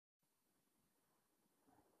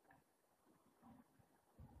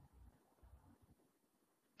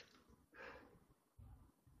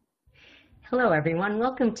Hello everyone,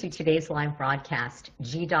 welcome to today's live broadcast,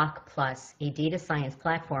 GDoc Plus, a data science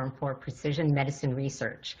platform for precision medicine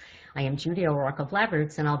research. I am Judy O'Rourke of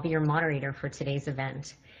LabRoots and I'll be your moderator for today's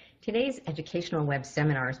event. Today's educational web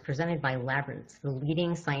seminar is presented by LabRoots, the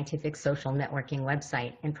leading scientific social networking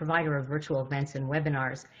website and provider of virtual events and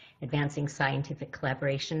webinars advancing scientific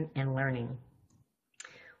collaboration and learning.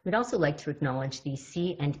 We'd also like to acknowledge the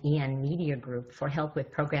C&EN Media Group for help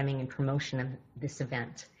with programming and promotion of this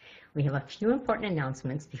event. We have a few important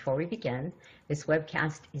announcements before we begin. This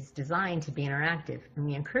webcast is designed to be interactive, and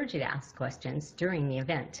we encourage you to ask questions during the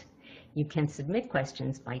event. You can submit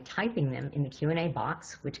questions by typing them in the Q&A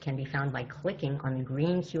box, which can be found by clicking on the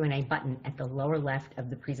green Q&A button at the lower left of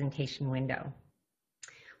the presentation window.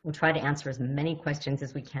 We'll try to answer as many questions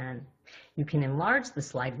as we can. You can enlarge the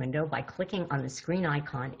slide window by clicking on the screen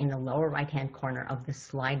icon in the lower right-hand corner of the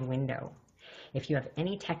slide window. If you have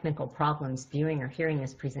any technical problems viewing or hearing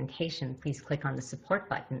this presentation, please click on the support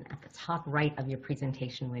button at the top right of your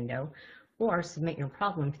presentation window or submit your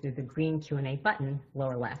problem through the green Q&A button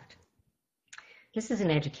lower left. This is an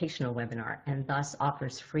educational webinar and thus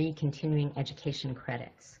offers free continuing education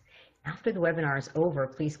credits. After the webinar is over,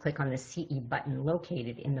 please click on the CE button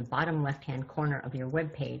located in the bottom left-hand corner of your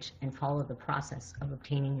web page and follow the process of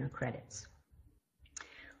obtaining your credits.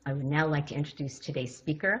 I would now like to introduce today's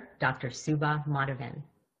speaker, Dr. Subha Madhavan.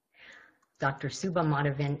 Dr. Subha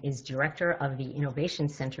Madhavan is Director of the Innovation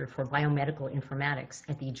Center for Biomedical Informatics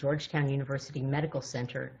at the Georgetown University Medical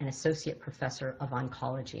Center and Associate Professor of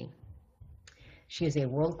Oncology. She is a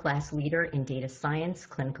world-class leader in data science,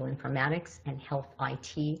 clinical informatics, and health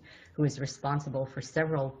IT, who is responsible for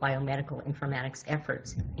several biomedical informatics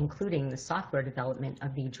efforts, including the software development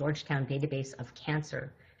of the Georgetown Database of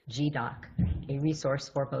Cancer, GDoc, a resource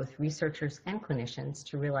for both researchers and clinicians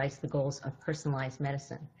to realize the goals of personalized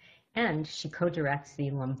medicine. And she co-directs the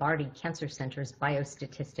Lombardi Cancer Center's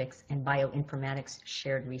Biostatistics and Bioinformatics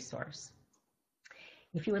shared resource.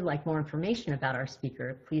 If you would like more information about our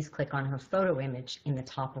speaker, please click on her photo image in the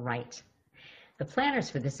top right. The planners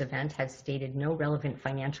for this event have stated no relevant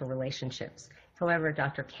financial relationships. However,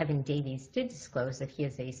 Dr. Kevin Davies did disclose that he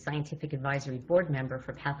is a scientific advisory board member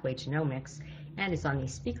for Pathway Genomics and is on the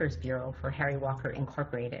Speakers Bureau for Harry Walker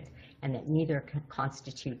Incorporated, and that neither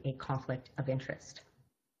constitute a conflict of interest.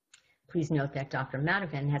 Please note that Dr.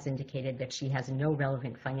 Madhavan has indicated that she has no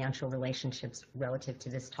relevant financial relationships relative to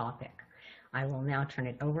this topic. I will now turn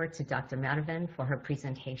it over to Dr. Madhavan for her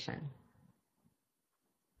presentation.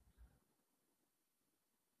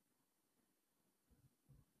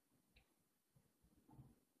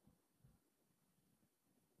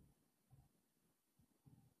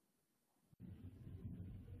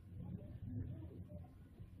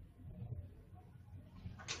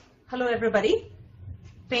 Hello, everybody.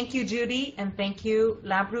 Thank you, Judy, and thank you,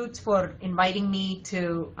 LabRoots, for inviting me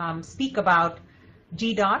to speak about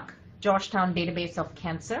GDoc, Georgetown Database of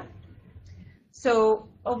Cancer. So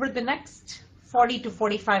over the next 40 to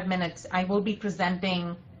 45 minutes, I will be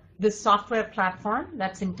presenting this software platform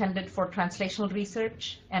that's intended for translational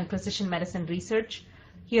research and precision medicine research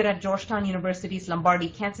here at Georgetown University's Lombardi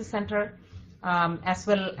Cancer Center, as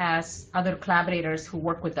well as other collaborators who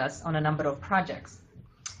work with us on a number of projects.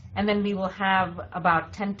 And then we will have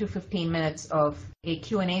about 10 to 15 minutes of a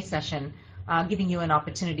Q&A session, giving you an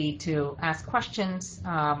opportunity to ask questions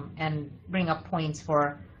and bring up points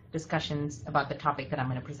for discussions about the topic that I'm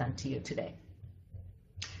going to present to you today.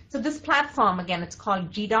 So this platform, again, it's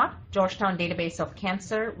called GDoc, Georgetown Database of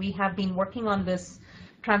Cancer. We have been working on this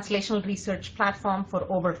translational research platform for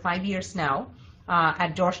over 5 years now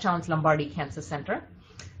at Georgetown's Lombardi Cancer Center.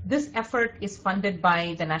 This effort is funded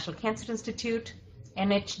by the National Cancer Institute,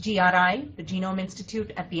 NHGRI, the Genome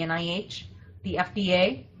Institute at the NIH, the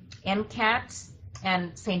FDA, NCATS,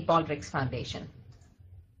 and St. Baldrick's Foundation.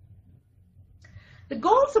 The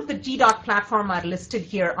goals of the GDoc platform are listed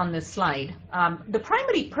here on this slide. The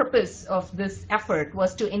primary purpose of this effort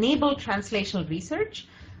was to enable translational research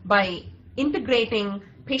by integrating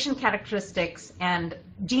patient characteristics and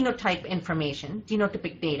genotype information,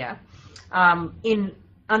 genotypic data,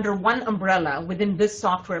 under one umbrella within this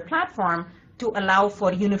software platform to allow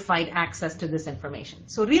for unified access to this information.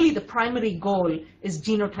 So really the primary goal is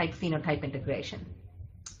genotype-phenotype integration.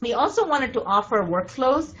 We also wanted to offer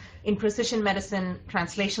workflows in precision medicine,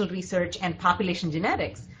 translational research, and population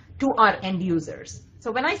genetics to our end users.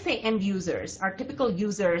 So when I say end users, our typical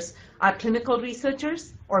users are clinical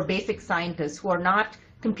researchers or basic scientists who are not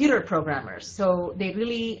computer programmers. So they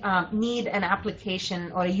really need an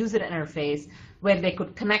application or a user interface where they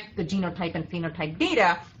could connect the genotype and phenotype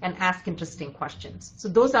data and ask interesting questions. So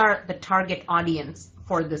those are the target audience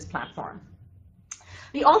for this platform.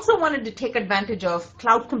 We also wanted to take advantage of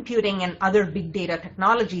cloud computing and other big data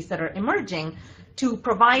technologies that are emerging to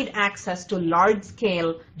provide access to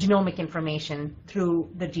large-scale genomic information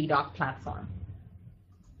through the GDoc platform.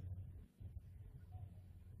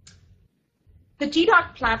 The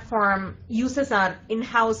GDoc platform uses our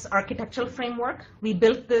in-house architectural framework. We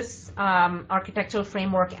built this architectural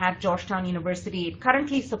framework at Georgetown University. It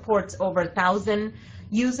currently supports over 1,000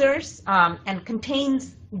 users and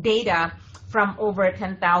contains data from over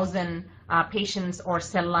 10,000 patients or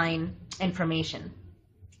cell line information.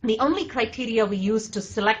 The only criteria we use to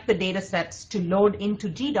select the data sets to load into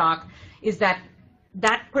GDoc is that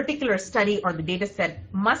that particular study or the data set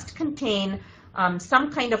must contain some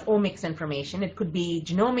kind of omics information. It could be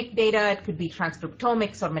genomic data, it could be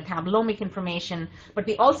transcriptomics or metabolomic information, but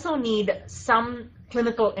we also need some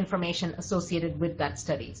clinical information associated with that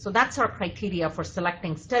study. So that's our criteria for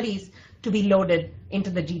selecting studies to be loaded into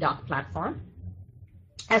the GDoc platform.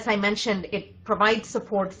 As I mentioned, it provides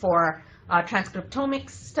support for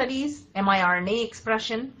transcriptomics studies, miRNA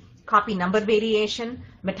expression, copy number variation,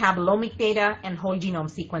 metabolomic data, and whole genome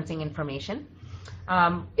sequencing information.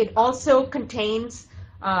 It also contains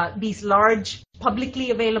these large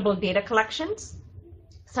publicly available data collections,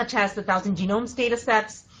 such as the 1,000 genomes data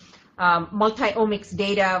sets, multi-omics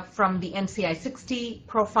data from the NCI-60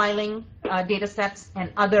 profiling data sets,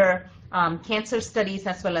 and other cancer studies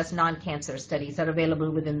as well as non-cancer studies are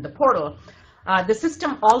available within the portal. The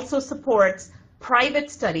system also supports private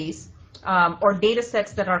studies or data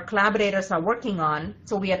sets that our collaborators are working on,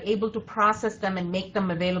 so we are able to process them and make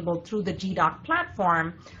them available through the GDoc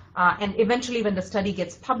platform, and eventually when the study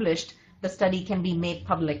gets published, the study can be made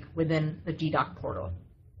public within the GDoc portal.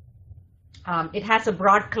 It has a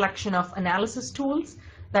broad collection of analysis tools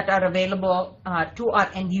that are available to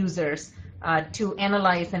our end users to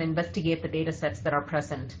analyze and investigate the data sets that are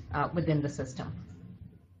present within the system.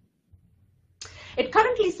 It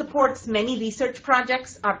currently supports many research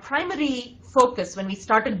projects. Our primary focus when we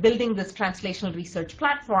started building this translational research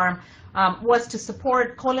platform was to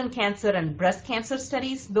support colon cancer and breast cancer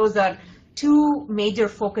studies. Those are two major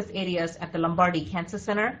focus areas at the Lombardi Cancer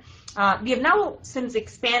Center. We have now since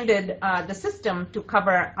expanded the system to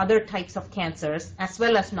cover other types of cancers as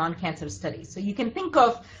well as non-cancer studies. So you can think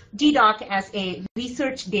of GDoc as a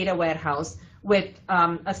research data warehouse with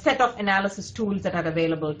a set of analysis tools that are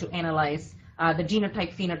available to analyze the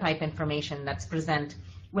genotype phenotype information that's present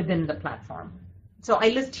within the platform. So I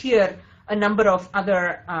list here a number of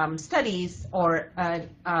other studies or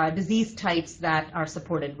disease types that are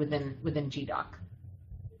supported within GDoc.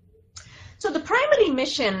 So the primary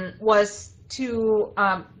mission was to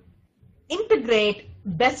integrate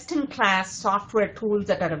best-in-class software tools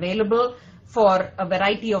that are available for a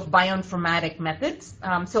variety of bioinformatic methods.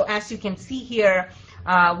 So as you can see here,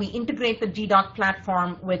 we integrate the GDoc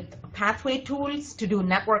platform with pathway tools to do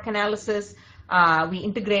network analysis. We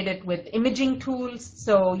integrate it with imaging tools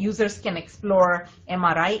so users can explore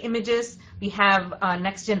MRI images. We have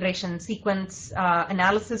next generation sequence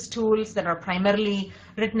analysis tools that are primarily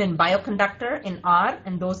written in Bioconductor in R,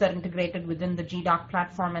 and those are integrated within the GDoc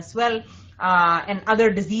platform as well. And other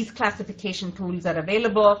disease classification tools are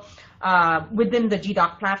available within the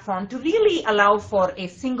GDoc platform to really allow for a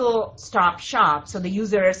single-stop shop so the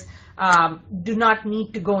users do not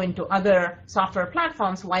need to go into other software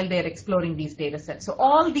platforms while they're exploring these data sets. So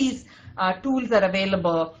all these tools are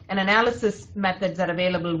available and analysis methods are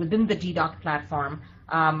available within the GDoc platform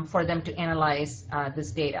for them to analyze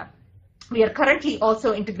this data. We are currently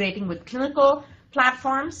also integrating with clinical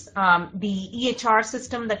platforms. The EHR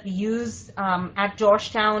system that we use at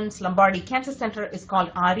Georgetown's Lombardi Cancer Center is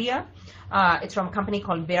called ARIA. It's from a company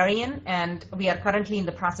called Varian, and we are currently in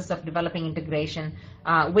the process of developing integration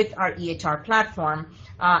with our EHR platform,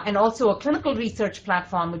 and also a clinical research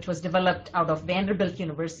platform which was developed out of Vanderbilt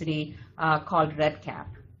University called REDCap.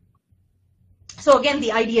 So again,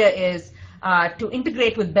 the idea is to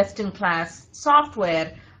integrate with best-in-class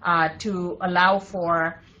software to allow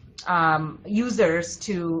for users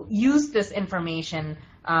to use this information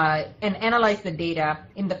and analyze the data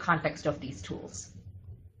in the context of these tools.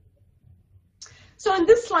 So in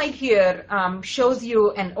this slide here shows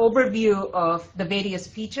you an overview of the various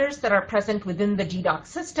features that are present within the GDoc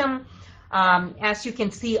system. As you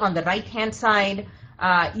can see on the right-hand side,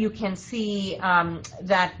 you can see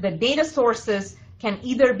that the data sources can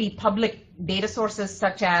either be public data sources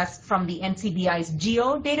such as from the NCBI's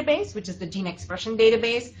GEO database, which is the gene expression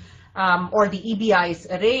database, or the EBI's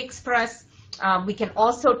Array Express. We can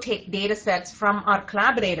also take data sets from our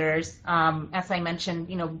collaborators. As I mentioned,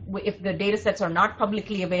 if the data sets are not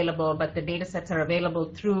publicly available, but the data sets are available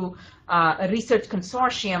through a research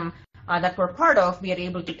consortium, that we're part of, we are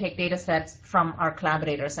able to take data sets from our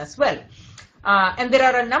collaborators as well. And there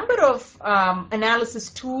are a number of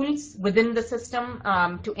analysis tools within the system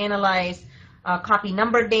to analyze copy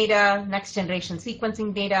number data, next generation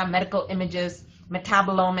sequencing data, medical images,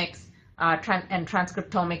 metabolomics, and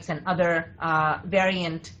transcriptomics, and other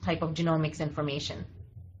variant type of genomics information.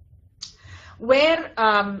 Where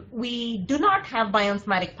we do not have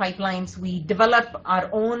bioinformatic pipelines, we develop our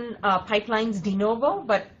own pipelines de novo,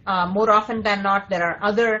 but more often than not, there are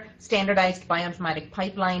other standardized bioinformatic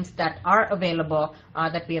pipelines that are available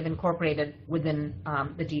that we have incorporated within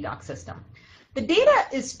the GDoc system. The data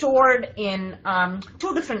is stored in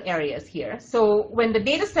two different areas here. So when the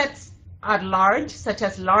data sets are large, such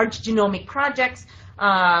as large genomic projects,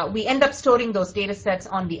 we end up storing those data sets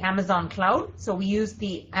on the Amazon cloud. So we use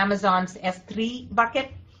the Amazon's S3 bucket,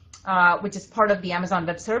 which is part of the Amazon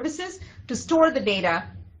Web Services, to store the data,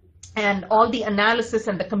 and all the analysis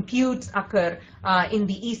and the computes occur in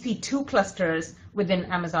the EC2 clusters within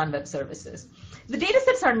Amazon Web Services. The data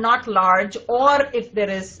sets are not large, or if there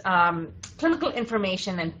is clinical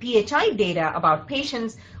information and PHI data about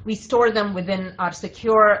patients, we store them within our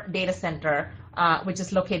secure data center, which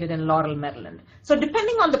is located in Laurel, Maryland. So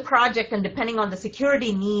depending on the project and depending on the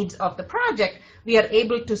security needs of the project, we are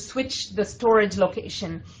able to switch the storage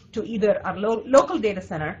location to either our local data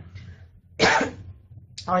center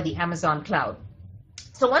or the Amazon cloud.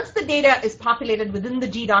 So once the data is populated within the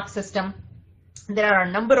GDoc system, there are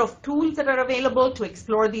a number of tools that are available to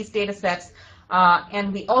explore these data sets,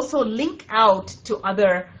 and we also link out to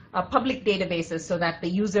other public databases so that the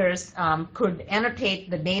users could annotate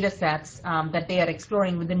the data sets that they are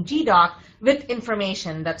exploring within GDoc with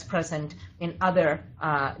information that's present in other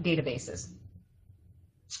databases.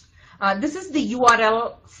 This is the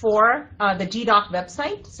URL for the GDoc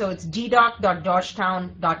website. So it's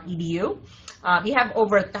gdoc.georgetown.edu. We have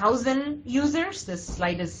over 1,000 users. This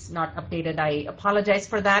slide is not updated. I apologize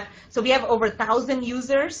for that. So we have over 1,000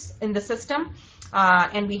 users in the system,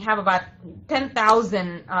 and we have about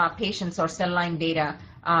 10,000 patients or cell line data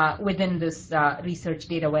within this research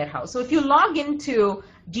data warehouse. So if you log into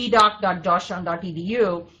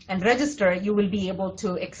gdoc.georgetown.edu and register, you will be able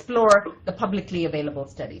to explore the publicly available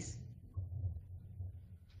studies.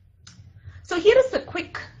 So here is a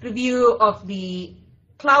quick review of the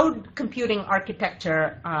cloud computing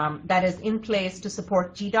architecture that is in place to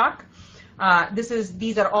support GDoc.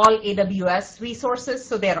 These are all AWS resources,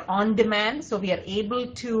 so they're on demand. So we are able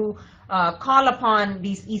to call upon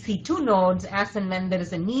these EC2 nodes as and when there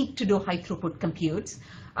is a need to do high throughput computes.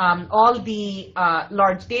 All the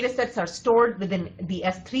large data sets are stored within the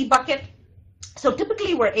S3 bucket. So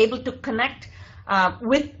typically we're able to connect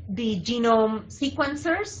with the genome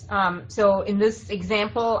sequencers. So in this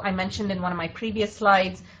example, I mentioned in one of my previous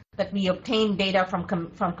slides that we obtained data from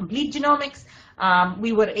Complete Genomics.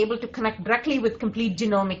 We were able to connect directly with Complete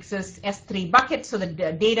Genomics' S3 bucket, so the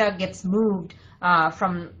data gets moved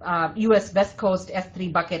from US West Coast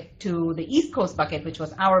S3 bucket to the East Coast bucket, which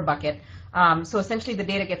was our bucket. So essentially the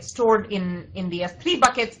data gets stored in the S3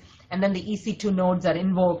 buckets, and then the EC2 nodes are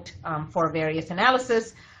invoked for various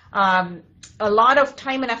analysis. A lot of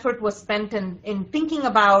time and effort was spent in thinking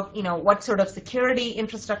about, what sort of security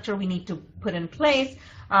infrastructure we need to put in place.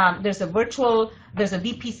 There's a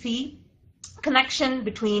VPC connection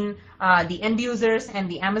between the end users and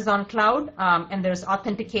the Amazon cloud, and there's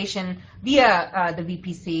authentication via the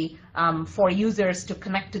VPC for users to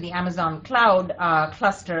connect to the Amazon cloud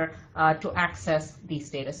cluster to access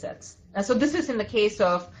these data sets. So this is in the case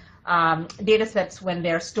of data sets when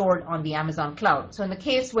they're stored on the Amazon cloud. So in the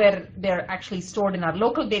case where they're actually stored in our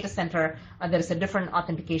local data center, there's a different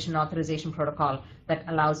authentication authorization protocol that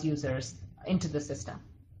allows users into the system.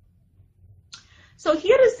 So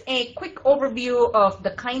here is a quick overview of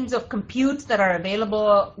the kinds of computes that are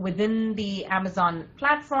available within the Amazon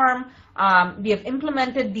platform. We have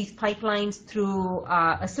implemented these pipelines through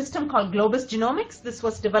a system called Globus Genomics. This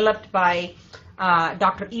was developed by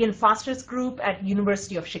Dr. Ian Foster's group at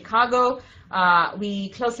University of Chicago. We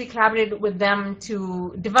closely collaborated with them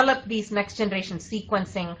to develop these next generation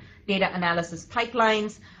sequencing data analysis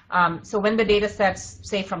pipelines. So when the data sets,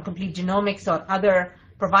 say from Complete Genomics or other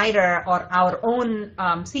provider or our own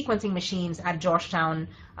sequencing machines at Georgetown,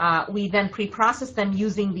 we then pre-process them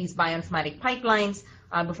using these bioinformatic pipelines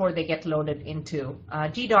before they get loaded into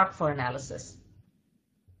GDoc for analysis.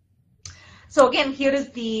 So again, here is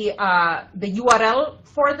the URL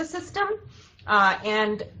for the system,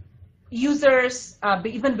 and users,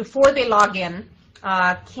 even before they log in,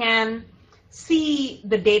 can see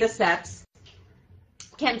the data sets,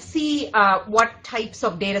 can see what types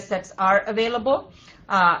of data sets are available.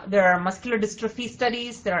 There are muscular dystrophy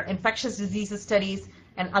studies, there are infectious diseases studies,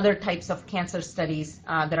 and other types of cancer studies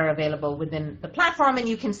that are available within the platform. And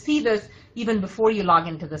you can see this even before you log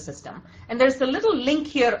into the system. And there's a little link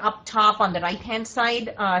here up top on the right-hand side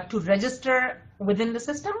to register within the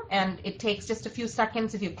system. And it takes just a few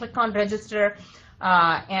seconds if you click on register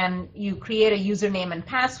and you create a username and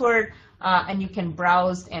password, and you can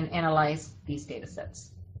browse and analyze these data sets.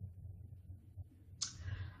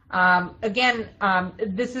 Again,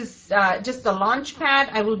 this is just the launch pad.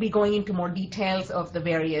 I will be going into more details of the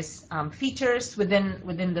various features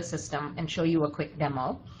within the system and show you a quick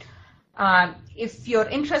demo. If you're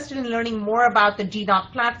interested in learning more about the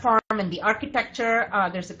GDoc platform and the architecture,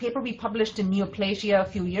 there's a paper we published in Neoplasia a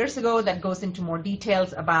few years ago that goes into more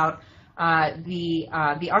details about the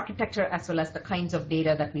architecture as well as the kinds of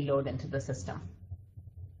data that we load into the system.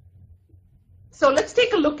 So let's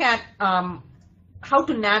take a look at how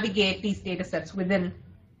to navigate these data sets within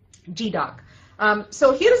GDoc.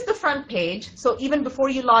 So here's the front page. So even before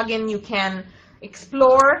you log in, you can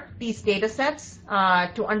explore these data sets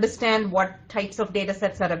to understand what types of data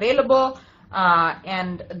sets are available,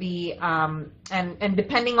 and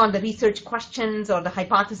depending on the research questions or the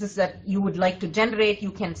hypothesis that you would like to generate,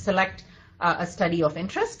 you can select a study of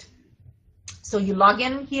interest. So you log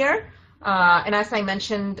in here, and as I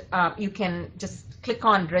mentioned, you can just click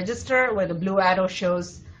on register where the blue arrow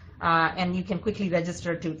shows, and you can quickly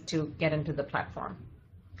register to get into the platform.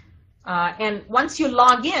 And once you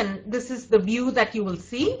log in, this is the view that you will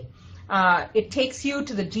see. It takes you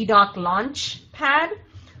to the GDoc launch pad,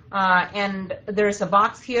 and there's a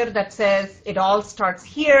box here that says it all starts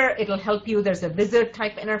here. It'll help you. There's a wizard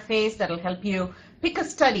type interface that'll help you pick a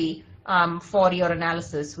study for your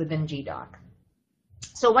analysis within GDoc.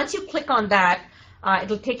 So once you click on that,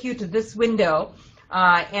 it'll take you to this window.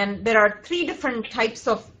 And there are 3 different types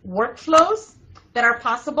of workflows that are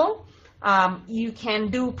possible. You can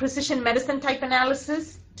do precision medicine type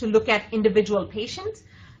analysis to look at individual patients.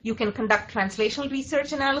 You can conduct translational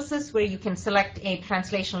research analysis where you can select a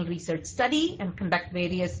translational research study and conduct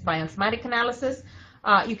various bioinformatic analysis.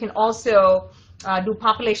 You can also do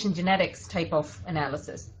population genetics type of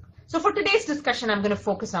analysis. So for today's discussion, I'm going to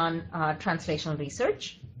focus on translational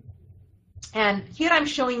research. And here I'm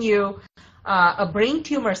showing you a brain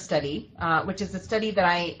tumor study, which is the study that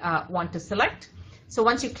I want to select. So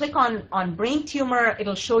once you click on brain tumor,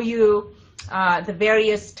 it'll show you the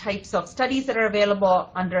various types of studies that are available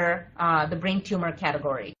under the brain tumor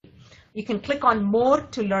category. You can click on more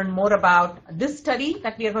to learn more about this study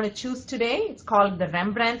that we are going to choose today. It's called the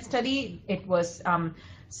Rembrandt study. It was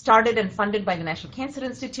started and funded by the National Cancer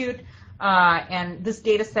Institute, and this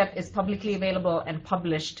data set is publicly available and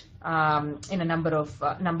published in a number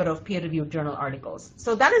of peer-reviewed journal articles.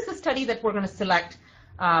 So that is the study that we're going to select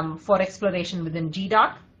for exploration within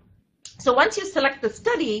GDoc. So once you select the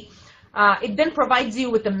study, it then provides you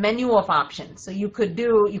with a menu of options. So you could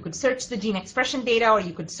search the gene expression data, or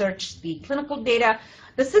you could search the clinical data.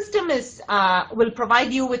 The system will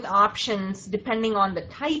provide you with options depending on the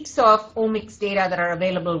types of omics data that are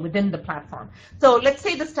available within the platform. So let's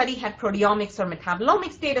say the study had proteomics or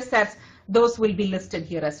metabolomics data sets. Those will be listed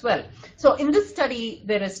here as well. So in this study,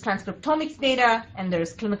 there is transcriptomics data and there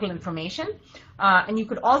is clinical information. And you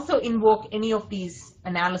could also invoke any of these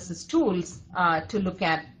analysis tools to look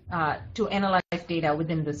at, to analyze data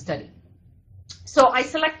within the study. So I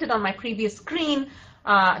selected on my previous screen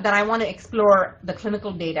that I want to explore the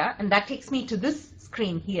clinical data, and that takes me to this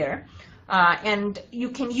screen here. And you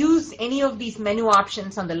can use any of these menu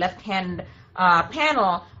options on the left-hand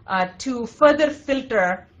panel to further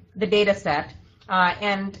filter the data set.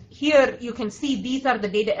 And here you can see these are the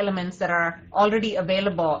data elements that are already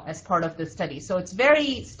available as part of this study. So it's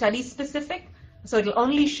very study specific. So it'll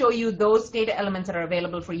only show you those data elements that are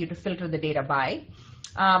available for you to filter the data by.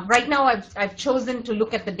 Right now I've chosen to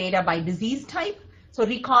look at the data by disease type. So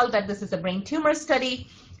recall that this is a brain tumor study.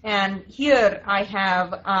 And here I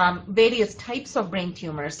have various types of brain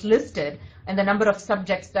tumors listed and the number of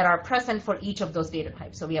subjects that are present for each of those data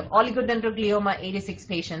types. So we have oligodendroglioma, 86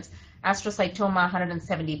 patients, astrocytoma,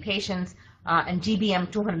 170 patients, and GBM,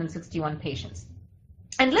 261 patients.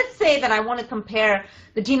 And let's say that I want to compare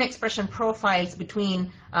the gene expression profiles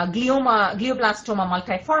between glioblastoma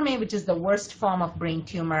multiforme, which is the worst form of brain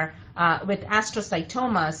tumor, with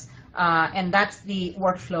astrocytomas, and that's the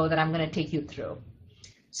workflow that I'm going to take you through.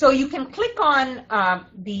 So you can click on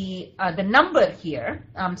the number here.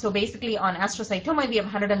 So basically on astrocytoma, we have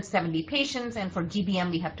 170 patients, and for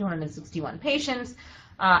GBM, we have 261 patients.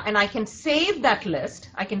 and I can save that list.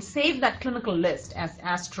 I can save that clinical list as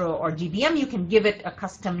Astro or GBM. You can give it a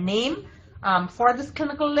custom name for this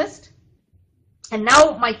clinical list. And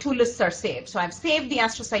now my two lists are saved. So I've saved the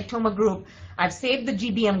astrocytoma group, I've saved the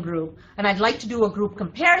GBM group, and I'd like to do a group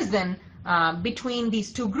comparison between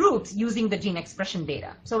these two groups using the gene expression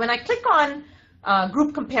data. So when I click on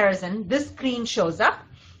group comparison, this screen shows up,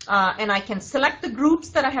 and I can select the groups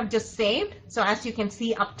that I have just saved. So as you can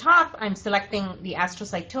see up top, I'm selecting the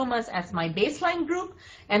astrocytomas as my baseline group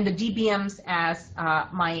and the GBMs as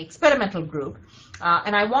my experimental group.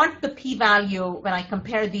 And I want the p-value when I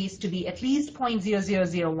compare these to be at least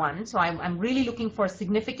 0.0001. So I'm really looking for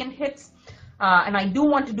significant hits. And I do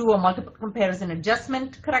want to do a multiple comparison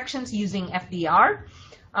adjustment corrections using FDR.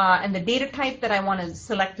 And the data type that I want to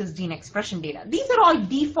select is gene expression data. These are all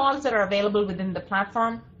defaults that are available within the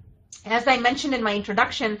platform. As I mentioned in my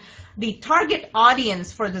introduction, the target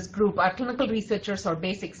audience for this group are clinical researchers or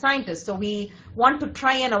basic scientists. So we want to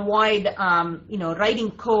try and avoid,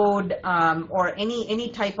 writing code or any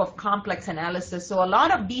type of complex analysis. So a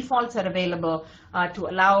lot of defaults are available to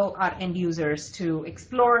allow our end users to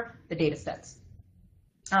explore the data sets.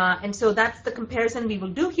 And so that's the comparison we will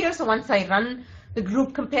do here. So once I run the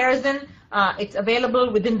group comparison, it's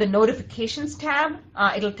available within the notifications tab.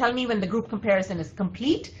 It'll tell me when the group comparison is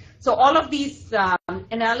complete. So all of these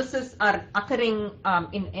analyses are occurring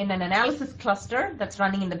in an analysis cluster that's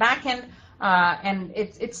running in the back end, and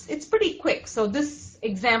it's pretty quick. So this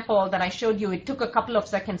example that I showed you, it took a couple of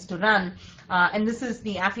seconds to run, and this is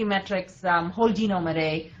the Affymetrix whole genome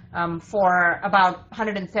array for about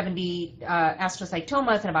 170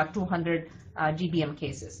 astrocytomas and about 200 GBM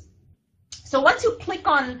cases. So once you click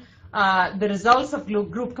on the results of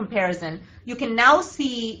group comparison, you can now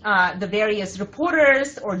see the various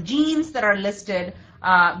reporters or genes that are listed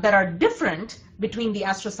that are different between the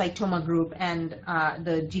astrocytoma group and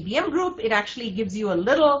the GBM group. It actually gives you a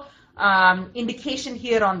little indication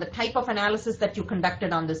here on the type of analysis that you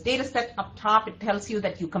conducted on this data set. Up top, it tells you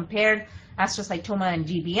that you compared astrocytoma and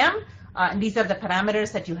GBM, and these are the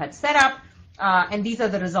parameters that you had set up. And these are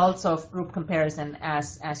the results of group comparison,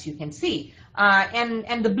 as you can see.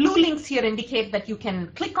 And the blue links here indicate that you can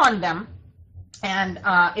click on them, and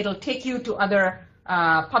it'll take you to other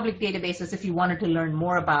public databases if you wanted to learn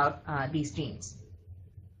more about these genes.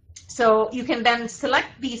 So you can then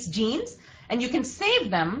select these genes, and you can save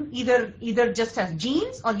them either just as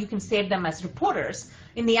genes, or you can save them as reporters.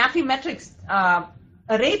 In the Affymetrix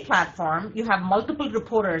array platform, you have multiple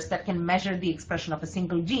reporters that can measure the expression of a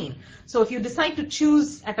single gene. So if you decide to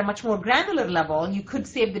choose at a much more granular level, you could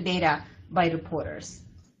save the data by reporters.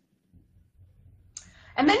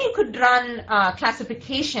 And then you could run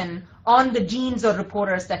classification on the genes or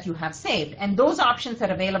reporters that you have saved. And those options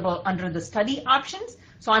are available under the study options.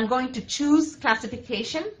 So I'm going to choose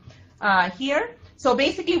classification here. So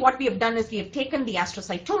basically what we have done is we have taken the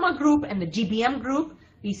astrocytoma group and the GBM group.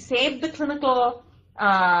 We saved the clinical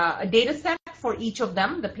data set for each of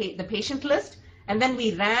them, the patient list, and then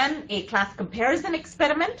we ran a class comparison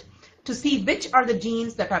experiment to see which are the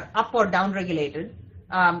genes that are up or down regulated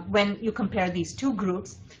when you compare these two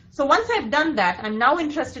groups. So once I've done that, I'm now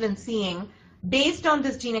interested in seeing, based on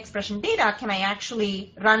this gene expression data, can I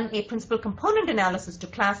actually run a principal component analysis to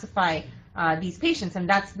classify these patients, and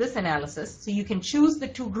that's this analysis. So you can choose the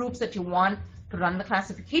two groups that you want to run the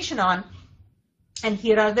classification on, and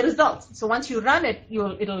here are the results. So once you run it,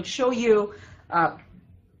 it'll show you a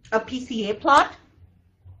PCA plot.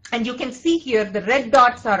 And you can see here the red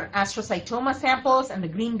dots are astrocytoma samples, and the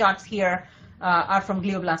green dots here are from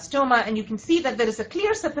glioblastoma. And you can see that there is a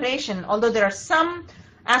clear separation, although there are some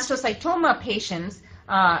astrocytoma patients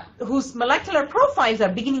whose molecular profiles are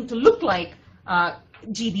beginning to look like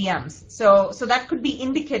GBMs. So that could be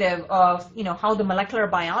indicative of how the molecular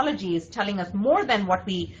biology is telling us more than what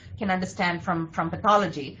we can understand from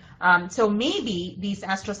pathology. So maybe these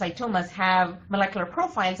astrocytomas have molecular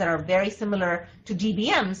profiles that are very similar to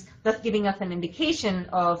GBMs, thus giving us an indication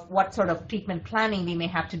of what sort of treatment planning we may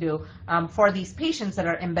have to do for these patients that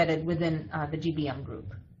are embedded within the GBM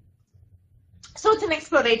group. So it's an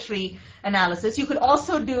exploratory analysis. You could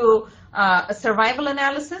also do a survival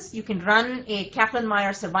analysis. You can run a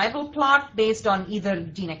Kaplan-Meier survival plot based on either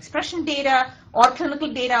gene expression data or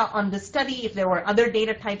clinical data on the study. If there were other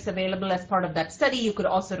data types available as part of that study, you could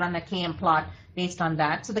also run a KM plot based on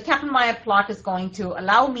that. So the Kaplan-Meier plot is going to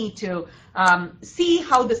allow me to see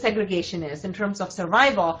how the segregation is in terms of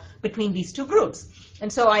survival between these two groups.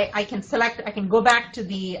 And so I can go back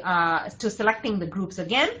to selecting the groups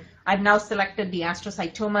again. I've now selected the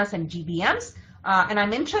astrocytomas and GBMs, and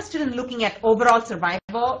I'm interested in looking at overall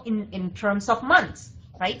survival in terms of months.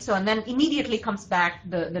 right? So, and then immediately comes back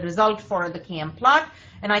the result for the KM plot.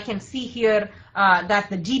 And I can see here that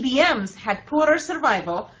the GBMs had poorer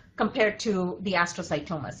survival compared to the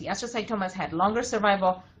astrocytomas. The astrocytomas had longer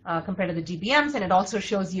survival compared to the GBMs, and it also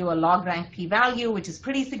shows you a log rank p-value, which is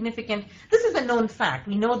pretty significant. This is a known fact.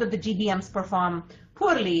 We know that the GBMs perform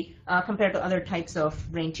poorly compared to other types of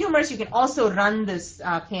brain tumors. You can also run this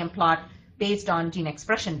KM plot based on gene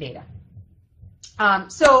expression data.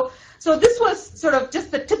 So this was sort of just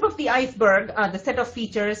the tip of the iceberg, the set of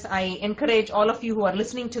features. I encourage all of you who are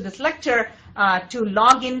listening to this lecture to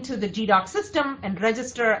log into the GDoc system and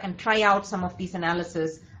register and try out some of these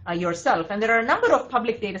analyses yourself. And there are a number of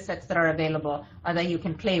public data sets that are available that you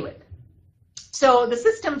can play with. So the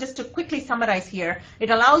system, just to quickly summarize here, it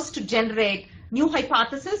allows to generate new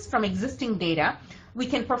hypotheses from existing data. We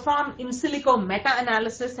can perform in silico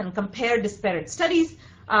meta-analysis and compare disparate studies.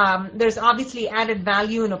 There's obviously added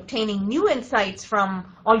value in obtaining new insights from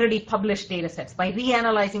already published data sets. By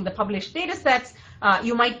reanalyzing the published data sets,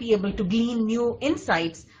 you might be able to glean new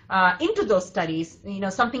insights into those studies. You know,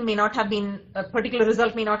 something may not have been, a particular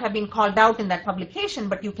result may not have been called out in that publication,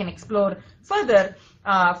 but you can explore further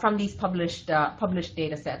from these published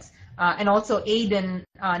data sets, and also aid in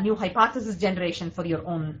new hypothesis generation for your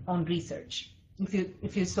own research,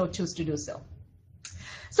 if you so choose to do so.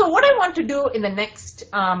 So what I want to do in the next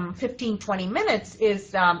 15-20 minutes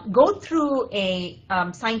is go through a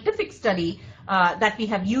scientific study that we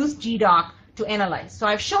have used GDoc to analyze. So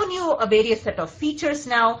I've shown you a various set of features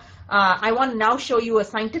now. I want to now show you a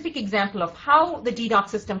scientific example of how the GDoc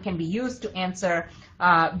system can be used to answer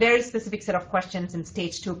very specific set of questions in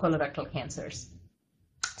stage 2 colorectal cancers.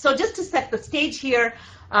 So just to set the stage here,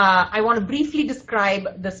 I want to briefly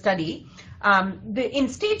describe the study. In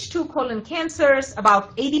stage 2 colon cancers,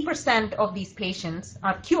 about 80% of these patients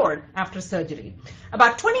are cured after surgery.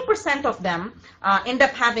 About 20% of them end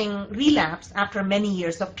up having relapse after many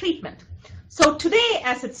years of treatment. So today,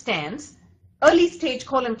 as it stands, early stage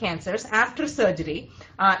colon cancers after surgery,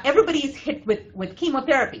 everybody is hit with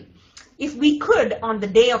chemotherapy. If we could, on the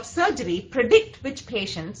day of surgery, predict which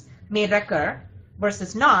patients may recur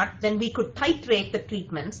versus not, then we could titrate the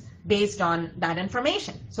treatments based on that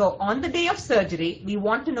information. So on the day of surgery, we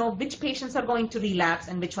want to know which patients are going to relapse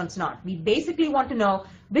and which ones not. We basically want to know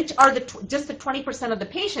which are just the 20% of the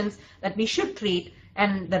patients that we should treat,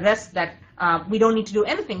 and the rest that we don't need to do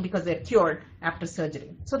anything because they're cured after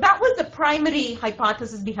surgery. So that was the primary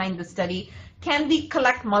hypothesis behind the study. Can we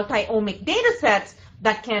collect multi-omic data sets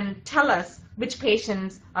that can tell us which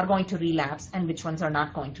patients are going to relapse and which ones are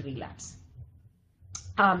not going to relapse?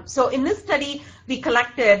 So in this study, we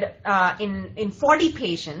collected in 40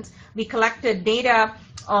 patients. We collected data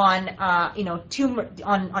on tumor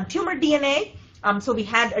DNA. So we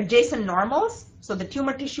had adjacent normals. So the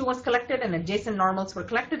tumor tissue was collected, and adjacent normals were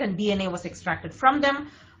collected, and DNA was extracted from them.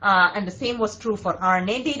 And the same was true for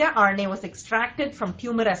RNA data. RNA was extracted from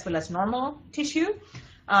tumor as well as normal tissue.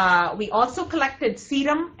 We also collected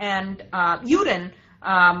serum and urine.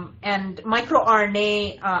 And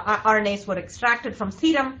microRNA RNAs were extracted from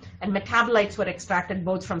serum, and metabolites were extracted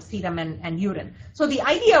both from serum and urine. So the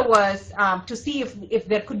idea was to see if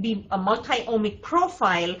there could be a multi-omic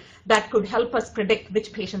profile that could help us predict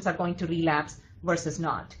which patients are going to relapse versus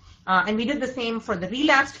not. And we did the same for the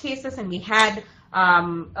relapsed cases, and we had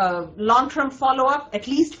a long-term follow-up, at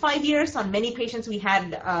least 5 years. On many patients, we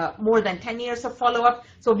had more than 10 years of follow-up.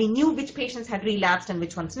 So we knew which patients had relapsed and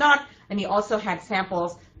which ones not. And we also had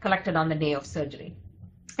samples collected on the day of surgery.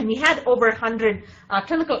 And we had over 100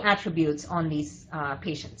 clinical attributes on these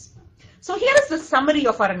patients. So here is the summary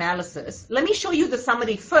of our analysis. Let me show you the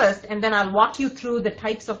summary first, and then I'll walk you through the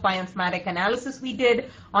types of bioinformatic analysis we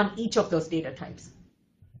did on each of those data types.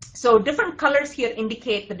 So different colors here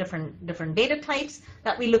indicate the different data types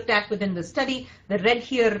that we looked at within the study. The red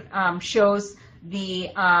here shows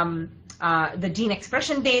the gene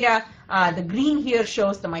expression data. The green here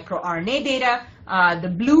shows the microRNA data. The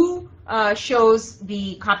blue shows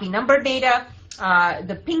the copy number data.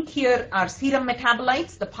 The pink here are serum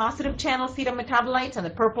metabolites, the positive channel serum metabolites, and the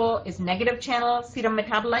purple is negative channel serum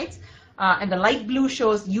metabolites. And the light blue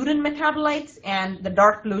shows urine metabolites, and the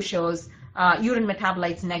dark blue shows urine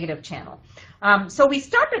metabolites negative channel. So we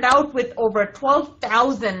started out with over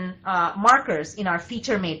 12,000 markers in our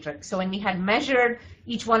feature matrix. So when we had measured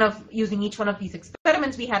using each one of these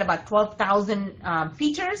experiments, we had about 12,000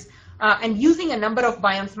 features. And using a number of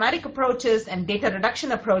bioinformatic approaches and data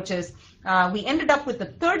reduction approaches, we ended up with a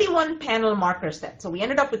 31 panel marker set. So we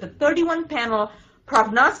ended up with a 31 panel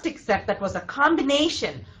prognostic set that was a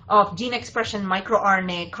combination of gene expression,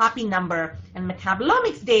 microRNA, copy number, and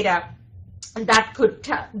metabolomics data that could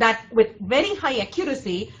that with very high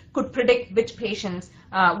accuracy could predict which patients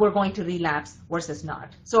were going to relapse versus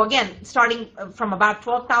not. So again, starting from about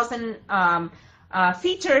 12,000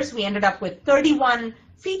 features, we ended up with 31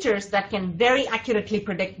 features that can very accurately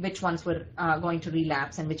predict which ones were going to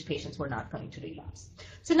relapse and which patients were not going to relapse.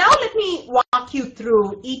 So now let me walk you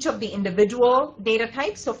through each of the individual data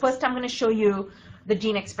types. So first I'm going to show you the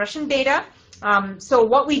gene expression data. So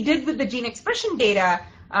what we did with the gene expression data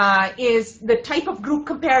is the type of group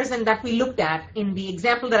comparison that we looked at in the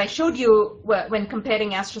example that I showed you when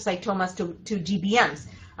comparing astrocytomas to GBMs.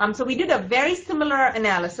 So we did a very similar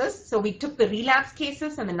analysis. So we took the relapse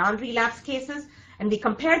cases and the non-relapse cases, and we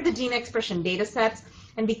compared the gene expression data sets,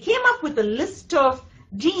 and we came up with a list of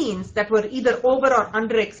genes that were either over or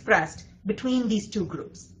underexpressed between these two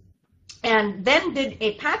groups. And then did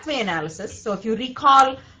a pathway analysis. So if you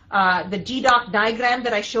recall the GDoc diagram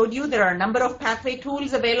that I showed you, there are a number of pathway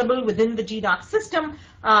tools available within the GDoc system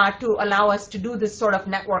to allow us to do this sort of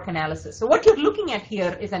network analysis. So what you're looking at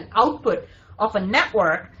here is an output of a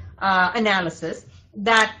network analysis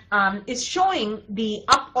that is showing the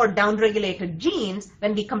up or down-regulated genes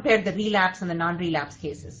when we compared the relapse and the non-relapse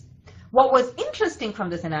cases. What was interesting from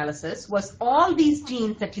this analysis was all these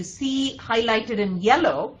genes that you see highlighted in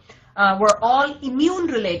yellow were all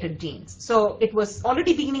immune-related genes. So it was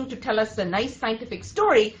already beginning to tell us a nice scientific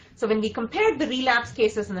story. So when we compared the relapse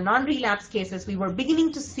cases and the non-relapse cases, we were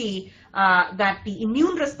beginning to see that the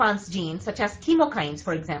immune response genes, such as chemokines,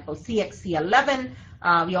 for example, CXCL11,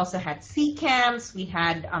 we also had CCAMs, we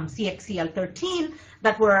had CXCL13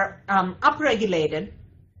 that were upregulated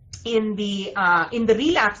in the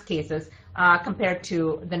relapse cases compared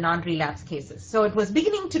to the non-relapse cases. So it was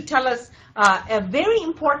beginning to tell us a very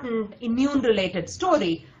important immune-related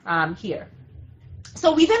story here.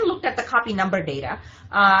 So we then looked at the copy number data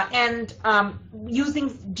and using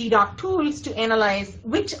GDoc tools to analyze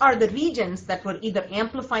which are the regions that were either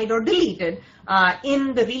amplified or deleted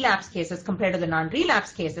in the relapse cases compared to the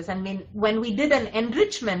non-relapse cases. And when we did an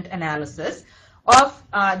enrichment analysis of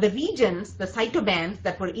the regions, the cytobands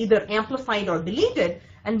that were either amplified or deleted,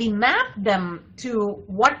 and we mapped them to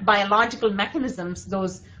what biological mechanisms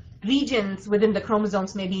those regions within the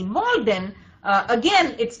chromosomes may be involved in,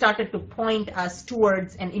 again, it started to point us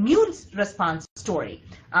towards an immune response story.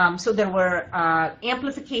 So there were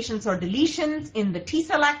amplifications or deletions in the T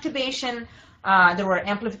cell activation. There were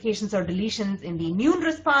amplifications or deletions in the immune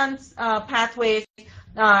response pathways.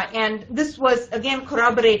 And this was, again,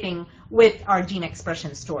 corroborating with our gene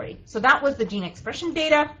expression story. So that was the gene expression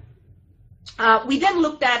data. We then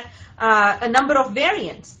looked at a number of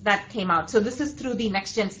variants that came out. So this is through the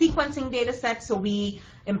next-gen sequencing data set. So we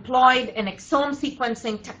employed an exome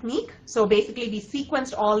sequencing technique. So basically, we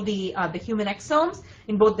sequenced all the human exomes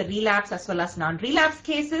in both the relapse as well as non-relapse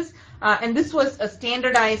cases. And this was a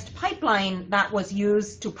standardized pipeline that was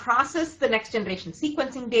used to process the next-generation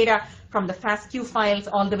sequencing data from the FASTQ files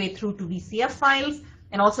all the way through to VCF files.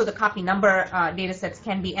 And also the copy number data sets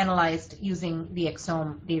can be analyzed using the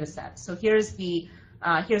exome data set. So here's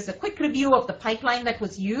a quick review of the pipeline that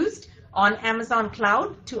was used on Amazon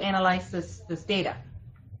Cloud to analyze this data.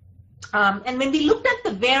 And when we looked at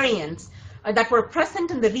the variants that were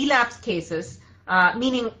present in the relapse cases,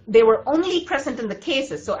 meaning they were only present in the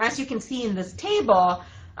cases. So as you can see in this table,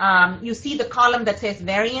 you see the column that says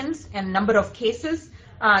variants and number of cases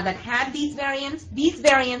that had these variants. These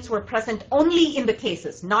variants were present only in the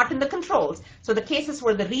cases, not in the controls. So the cases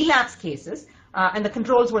were the relapse cases, and the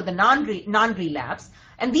controls were the non-relapse.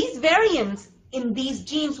 And these variants in these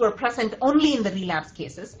genes were present only in the relapse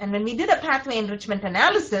cases. And when we did a pathway enrichment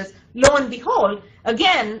analysis, lo and behold,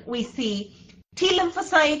 again, we see T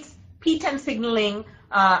lymphocytes, P10 signaling,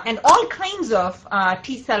 and all kinds of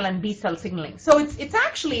T cell and B cell signaling. So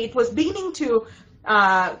it was beginning to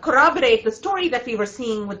corroborate the story that we were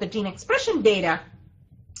seeing with the gene expression data,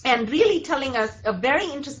 and really telling us a very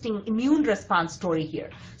interesting immune response story here.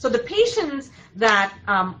 So the patients that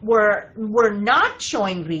were not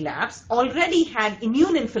showing relapse already had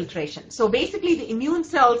immune infiltration. So basically the immune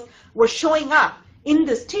cells were showing up in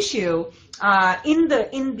this tissue in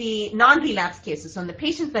the non-relapse cases. So in the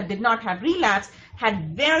patients that did not have relapse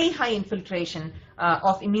had very high infiltration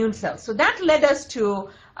of immune cells. So that led us to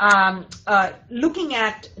looking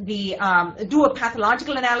at do a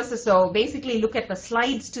pathological analysis. So basically look at the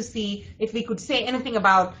slides to see if we could say anything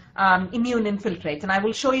about immune infiltrates. And I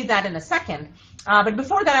will show you that in a second. But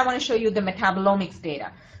before that, I want to show you the metabolomics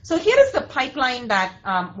data. So here is the pipeline that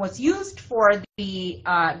was used for the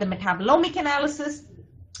metabolomic analysis.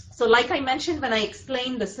 So like I mentioned when I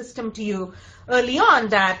explained the system to you early on,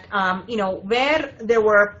 that where there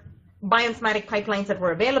were bioinformatic pipelines that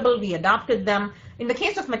were available. We adopted them. In the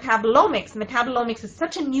case of metabolomics is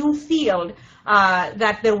such a new field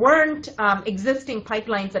that there weren't existing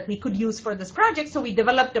pipelines that we could use for this project, so we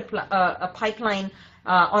developed a pipeline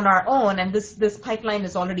on our own, and this pipeline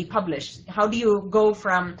is already published. How do you go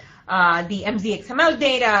from the MZXML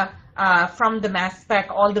data from the mass spec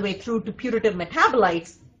all the way through to putative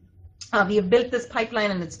metabolites? We have built this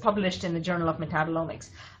pipeline, and it's published in the Journal of Metabolomics,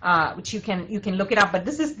 which you can look it up. But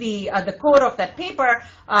this is the core of that paper,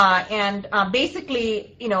 and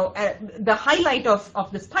basically, the highlight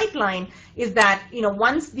of this pipeline is that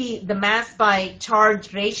once the mass by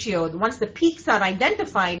charge ratio, once the peaks are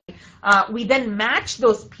identified, we then match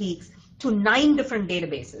those peaks to 9 different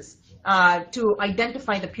databases to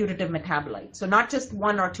identify the putative metabolite. So not just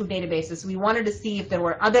 1 or 2 databases. We wanted to see if there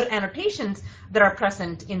were other annotations that are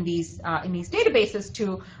present in these databases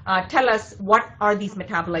to tell us what are these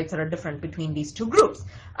metabolites that are different between these 2 groups.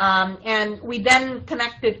 And we then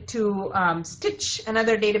connected to Stitch,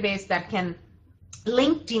 another database that can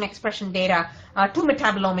link gene expression data to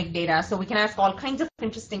metabolomic data, so we can ask all kinds of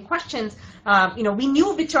interesting questions. We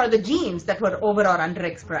knew which are the genes that were over or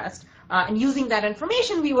underexpressed, and using that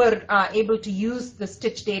information, we were able to use the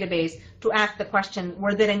Stitch database to ask the question,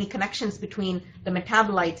 were there any connections between the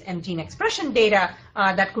metabolites and gene expression data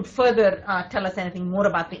that could further tell us anything more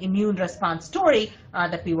about the immune response story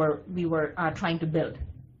that we were trying to build.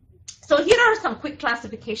 So here are some quick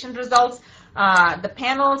classification results. The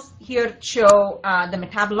panels here show the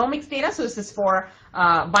metabolomics data. So this is for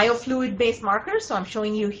biofluid-based markers. So I'm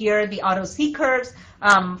showing you here the ROC curves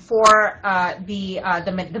for the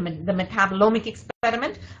metabolomic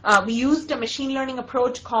experiment. We used a machine learning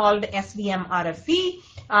approach called SVM-RFV.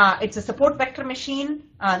 It's a support vector machine,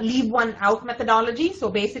 leave one out methodology. So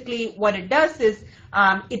basically what it does is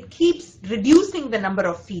it keeps reducing the number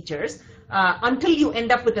of features until you end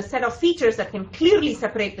up with a set of features that can clearly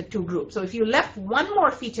separate the 2 groups. So if you left one more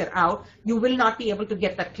feature out, you will not be able to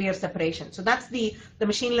get that clear separation. So that's the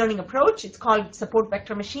machine learning approach. It's called support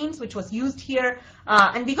vector machines, which was used here.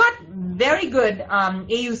 And we got very good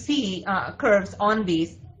AUC curves on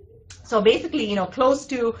these. So basically, close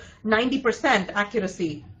to 90%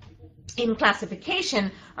 accuracy in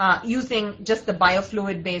classification using just the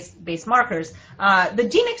biofluid-based markers. The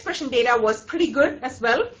gene expression data was pretty good as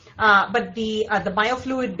well. But the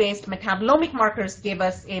biofluid-based metabolomic markers gave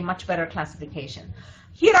us a much better classification.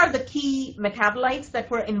 Here are the key metabolites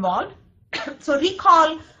that were involved. So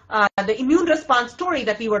recall the immune response story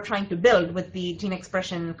that we were trying to build with the gene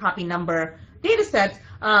expression copy number data sets,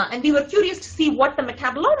 and we were curious to see what the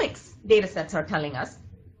metabolomics data sets are telling us.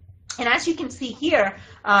 And as you can see here,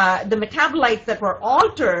 the metabolites that were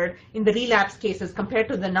altered in the relapse cases compared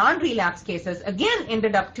to the non-relapse cases, again,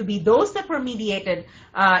 ended up to be those that were mediated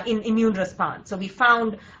in immune response. So we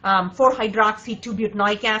found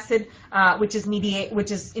 4-hydroxy-2-butanoic acid, which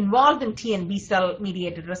is involved in T and B cell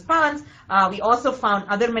mediated response. We also found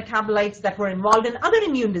other metabolites that were involved in other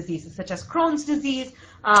immune diseases, such as Crohn's disease,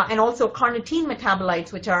 and also carnitine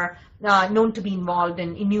metabolites, which are known to be involved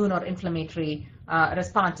in immune or inflammatory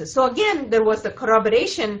responses. So again, there was the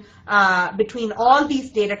corroboration between all these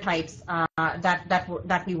data types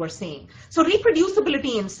that we were seeing. So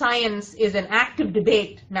reproducibility in science is an active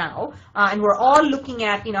debate now, and we're all looking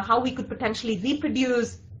at how we could potentially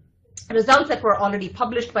reproduce results that were already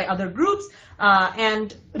published by other groups,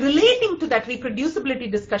 and relating to that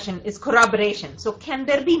reproducibility discussion is corroboration. So can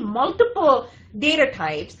there be multiple data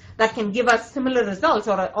types that can give us similar results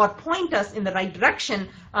or point us in the right direction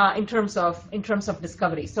in terms of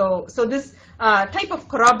discovery? So this type of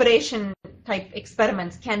corroboration type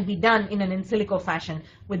experiments can be done in an in silico fashion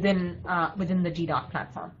within the GDoc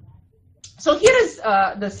platform. So here is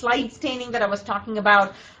the slide staining that I was talking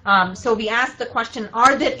about. So we asked the question,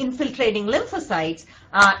 are there infiltrating lymphocytes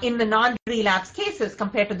in the non-relapse cases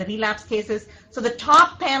compared to the relapse cases? So the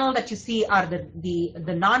top panel that you see are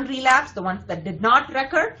the non-relapse, the ones that did not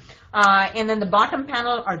recur. And then the bottom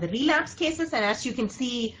panel are the relapse cases. And as you can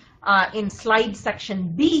see in slide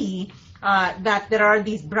section B, that there are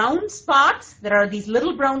these brown spots, there are these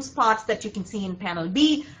little brown spots that you can see in panel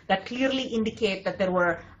B that clearly indicate that there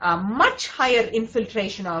were much higher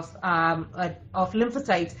infiltration of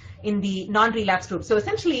lymphocytes in the non-relapse group. So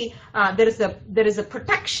essentially, there is a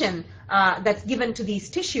protection that's given to these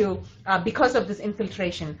tissue because of this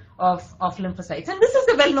infiltration of lymphocytes. And this is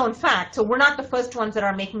a well-known fact. So we're not the first ones that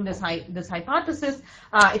are making this hypothesis.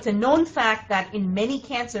 It's a known fact that in many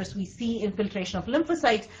cancers we see infiltration of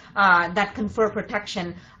lymphocytes that confer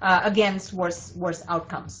protection against worse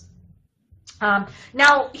outcomes.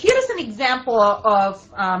 Now, here is an example of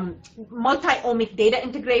multi-omic data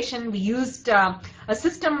integration. We used a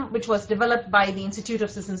system which was developed by the Institute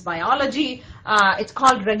of Systems Biology. It's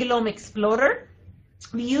called Regulome Explorer.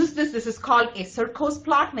 We use this is called a Circos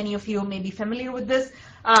plot. Many of you may be familiar with this.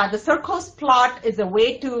 The Circos plot is a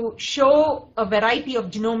way to show a variety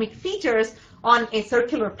of genomic features on a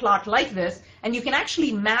circular plot like this, and you can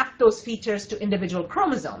actually map those features to individual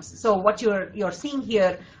chromosomes. So what you're seeing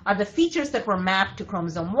here are the features that were mapped to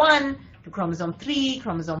chromosome 1, to chromosome 3,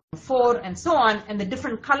 chromosome 4, and so on, and the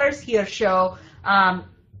different colors here show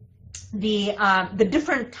the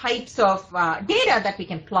different types of data that we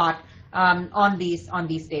can plot on these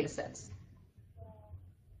data sets.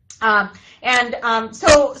 So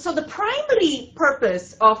the primary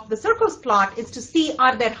purpose of the Circos plot is to see,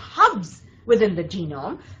 are there hubs within the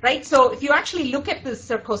genome, right? So if you actually look at this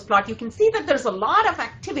Circos plot, you can see that there's a lot of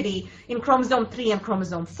activity in chromosome 3 and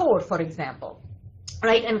chromosome 4, for example,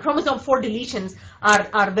 right? And chromosome 4 deletions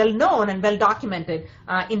are well known and well documented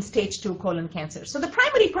in stage 2 colon cancer. So the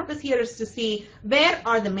primary purpose here is to see where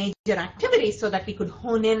are the major activities so that we could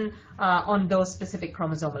hone in on those specific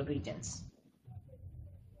chromosomal regions.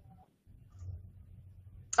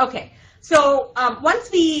 Okay. So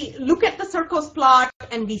once we look at the Circos plot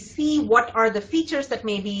and we see what are the features that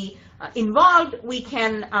may be involved, we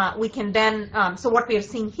can then, so what we are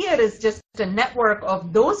seeing here is just a network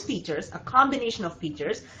of those features, a combination of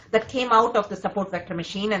features that came out of the support vector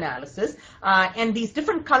machine analysis, and these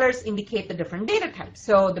different colors indicate the different data types.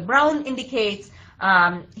 So the brown indicates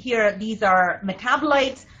here, these are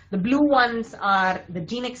metabolites. The blue ones are the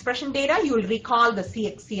gene expression data. You will recall the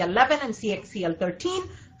CXCL11 and CXCL13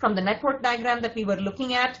 from the network diagram that we were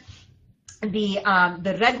looking at. The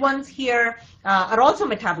red ones here are also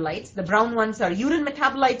metabolites. The brown ones are urine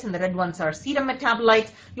metabolites, and the red ones are serum metabolites.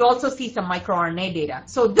 You also see some microRNA data.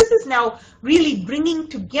 So this is now really bringing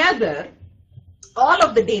together all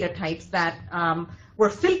of the data types that were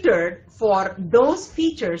filtered for those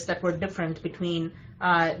features that were different between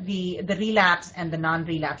the relapse and the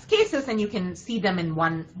non-relapse cases, and you can see them in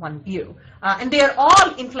one view. And they are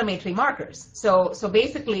all inflammatory markers. So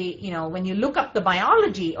basically, you know, when you look up the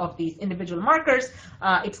biology of these individual markers,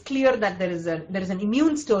 it's clear that there is an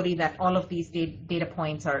immune story that all of these data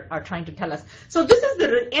points are trying to tell us. So this is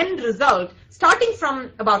the end result, starting from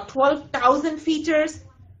about 12,000 features.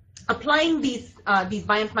 Applying these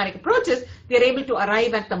bioinformatic approaches, we are able to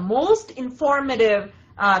arrive at the most informative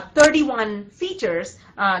 31 features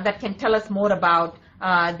that can tell us more about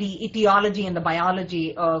the etiology and the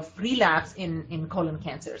biology of relapse in colon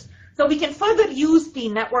cancers. So we can further use the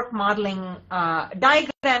network modeling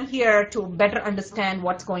diagram here to better understand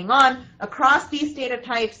what's going on across these data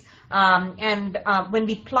types. And when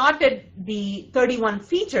we plotted the 31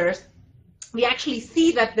 features, we actually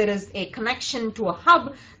see that there is a connection to a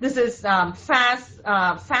hub. This is FAS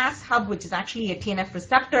hub, which is actually a TNF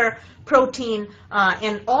receptor protein,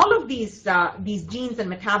 and all of these genes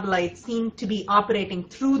and metabolites seem to be operating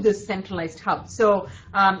through this centralized hub. So,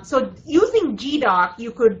 using GDoc,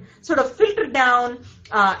 you could sort of filter down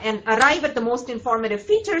and arrive at the most informative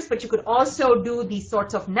features, but you could also do these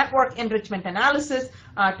sorts of network enrichment analysis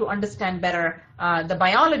to understand better the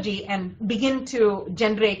biology and begin to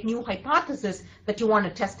generate new hypotheses that you want to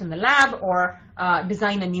test in the lab or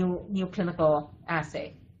design a new clinical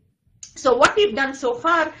assay. So what we've done so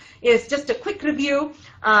far is just a quick review.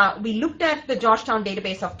 We looked at the Georgetown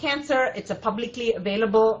Database of Cancer. It's a publicly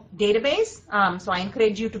available database. So I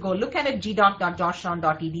encourage you to go look at it,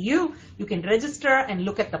 gdoc.georgetown.edu. You can register and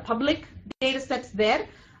look at the public data sets there.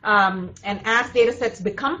 And as data sets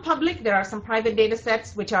become public, there are some private data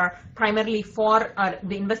sets which are primarily for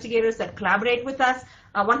the investigators that collaborate with us.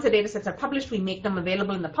 Once the data sets are published, we make them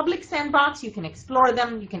available in the public sandbox. You can explore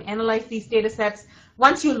them. You can analyze these data sets.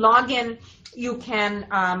 Once you log in, you can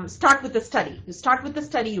start with the study. You start with the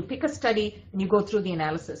study, you pick a study, and you go through the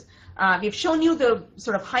analysis. We've shown you the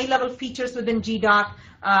sort of high-level features within GDoc.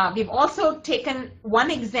 We've also taken one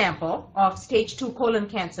example of stage 2 colon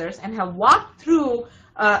cancers and have walked through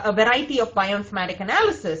a variety of bioinformatic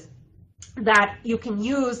analysis that you can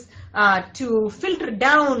use to filter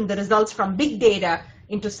down the results from big data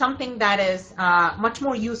into something that is much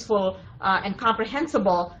more useful and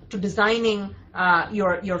comprehensible to designing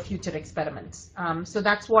your future experiments. So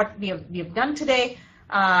that's what we have done today.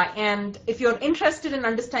 And if you're interested in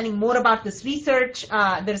understanding more about this research,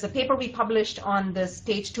 there's a paper we published on the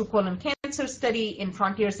stage 2 colon cancer study in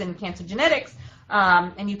Frontiers in Cancer Genetics.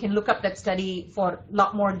 And you can look up that study for a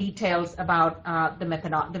lot more details about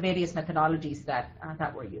the various methodologies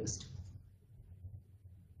that were used.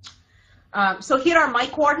 So here are my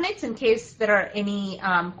coordinates in case there are any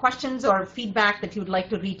questions or feedback that you'd like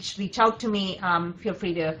to reach out to me. Feel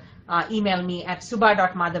free to email me at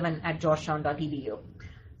subha.madhavan@georgetown.edu.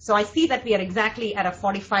 So I see that we are exactly at a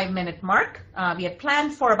 45-minute mark. We had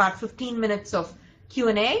planned for about 15 minutes of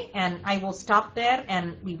Q&A, and I will stop there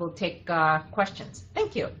and we will take questions.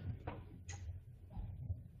 Thank you.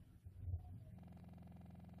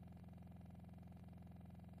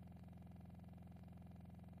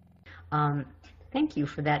 Thank you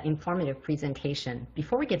for that informative presentation.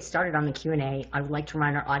 Before we get started on the Q&A, I would like to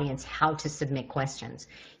remind our audience how to submit questions.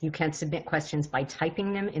 You can submit questions by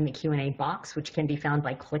typing them in the Q&A box, which can be found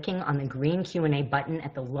by clicking on the green Q&A button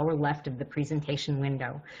at the lower left of the presentation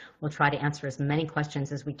window. We'll try to answer as many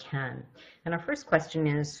questions as we can. And our first question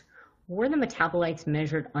is, were the metabolites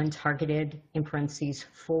measured untargeted, in parentheses,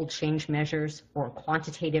 full change measures, or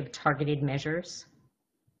quantitative targeted measures?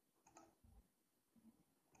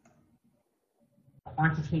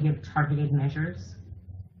 Quantitative targeted measures.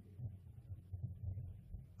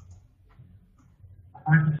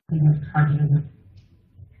 Quantitative targeted.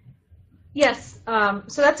 Yes,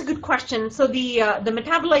 so that's a good question. So the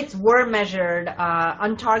metabolites were measured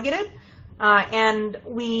untargeted, and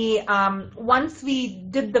we once we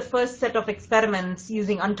did the first set of experiments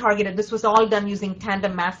using untargeted, this was all done using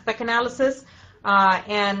tandem mass spec analysis.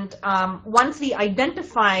 And once we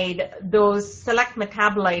identified those select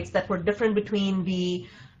metabolites that were different between the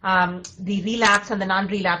relapse and the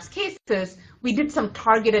non-relapse cases, we did some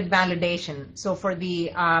targeted validation. So for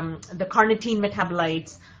the carnitine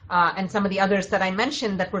metabolites and some of the others that I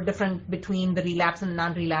mentioned that were different between the relapse and the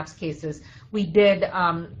non-relapse cases, we did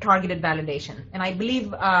targeted validation. And I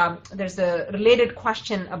believe there's a related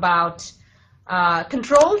question about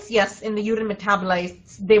controls. Yes, in the urine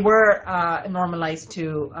metabolites, they were normalized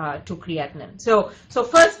to creatinine. So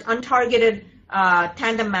first untargeted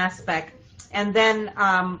tandem mass spec, and then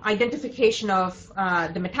identification of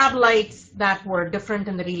the metabolites that were different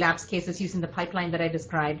in the relapse cases using the pipeline that I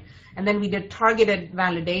described, and then we did targeted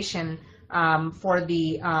validation for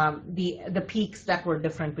the peaks that were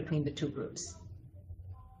different between the two groups.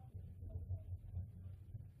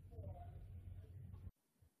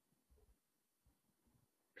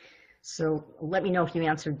 So let me know if you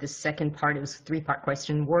answered the second part. It was a three-part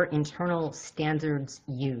question. Were internal standards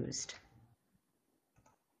used?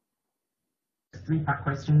 Three-part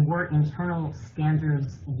question. Were internal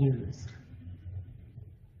standards used?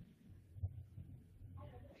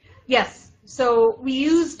 Yes. So we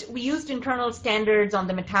used internal standards on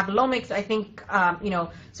the metabolomics. I think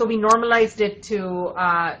so we normalized it to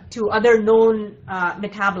other known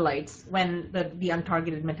metabolites when the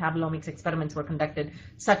untargeted metabolomics experiments were conducted,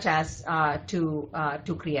 such as to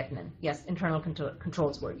creatinine. Yes, internal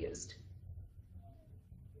controls were used.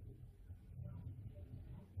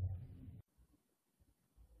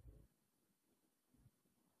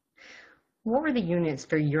 What were the units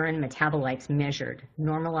for urine metabolites measured?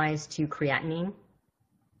 Normalized to creatinine?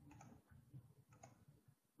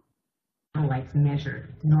 Metabolites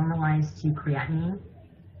measured. Normalized to creatinine?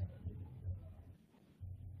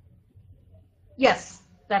 Yes,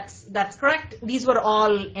 that's correct. These were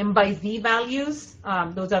all M/Z values.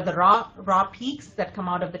 Those are the raw peaks that come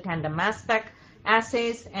out of the tandem mass spec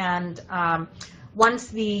assays. And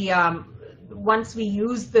once we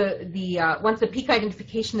use once the peak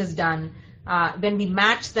identification is done, then we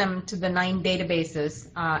match them to the 9 databases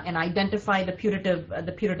and identify the putative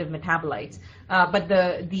metabolites. But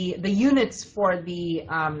the units for the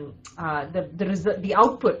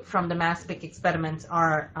output from the mass spec experiments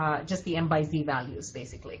are just the M/Z values,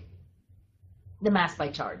 basically, the mass by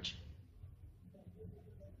charge.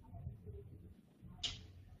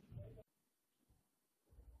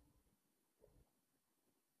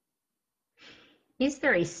 Is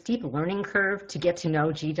there a steep learning curve to get to know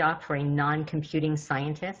GDoc for a non-computing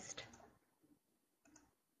scientist?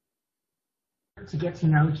 To get to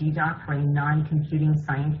know GDoc for a non-computing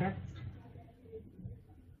scientist?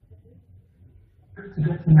 To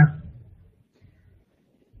get to know.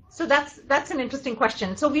 So that's an interesting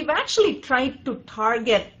question. So we've actually tried to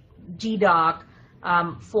target GDoc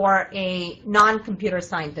for a non-computer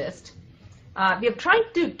scientist. We have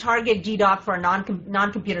tried to target GDoc for a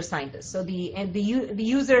non-computer scientist. So the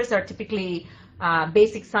users are typically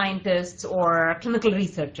basic scientists or clinical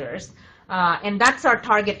researchers, and that's our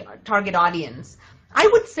target audience. I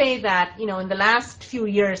would say that in the last few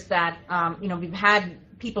years that we've had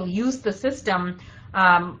people use the system.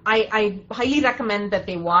 I highly recommend that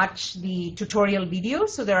they watch the tutorial videos.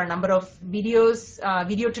 So there are a number of video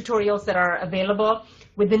tutorials that are available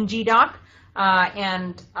within GDoc,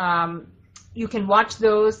 and You can watch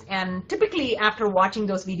those, and typically after watching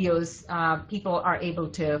those videos, people are able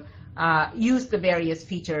to use the various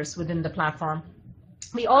features within the platform.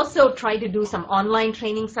 We also try to do some online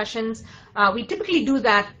training sessions. We typically do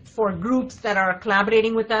that for groups that are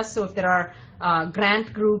collaborating with us. So if there are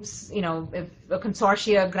grant groups, if a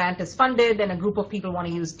consortia grant is funded and a group of people want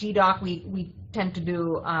to use GDoc, we tend to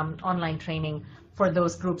do online training for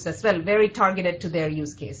those groups as well, very targeted to their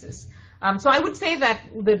use cases. So I would say that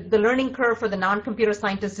the learning curve for the non-computer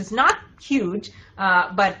scientist is not huge,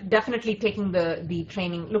 but definitely taking the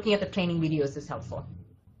training, looking at the training videos is helpful.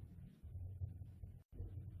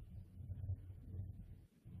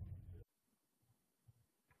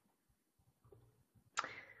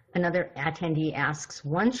 Another attendee asks,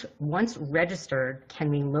 once registered, can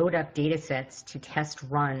we load up data sets to test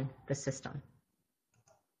run the system?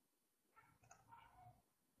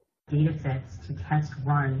 Data sets to test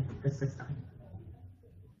run the system.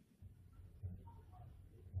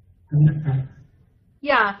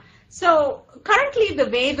 Yeah, so currently the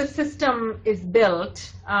way the system is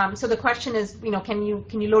built, so the question is, can you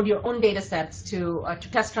load your own data sets to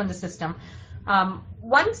test run the system?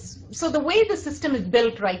 So the way the system is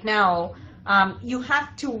built right now, you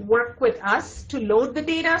have to work with us to load the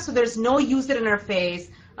data. So there's no user interface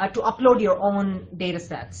to upload your own data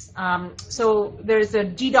sets. So there's a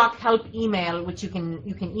GDoc help email, which you can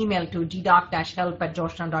email to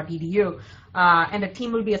gdoc-help@georgetown.edu, and a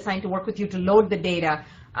team will be assigned to work with you to load the data.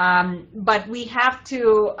 But we have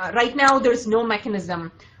to, right now there's no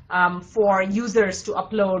mechanism for users to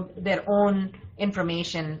upload their own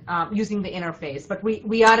information using the interface. But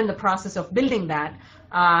we are in the process of building that,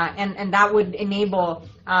 and that would enable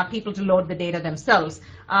people to load the data themselves.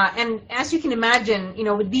 And as you can imagine,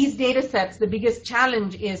 with these data sets, the biggest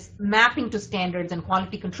challenge is mapping to standards and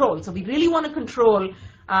quality control. So we really want to control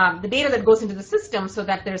the data that goes into the system so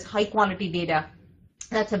that there's high quality data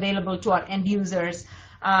that's available to our end users.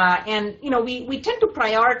 And we tend to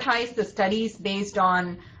prioritize the studies based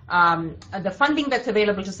on the funding that's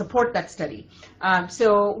available to support that study.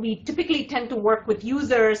 So we typically tend to work with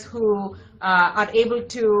users who are able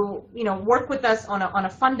to work with us on a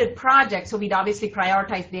funded project. So we'd obviously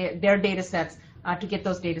prioritize their data sets to get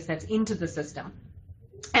those data sets into the system.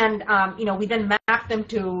 And we then map them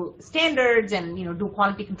to standards and do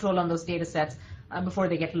quality control on those data sets before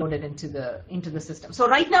they get loaded into the system. So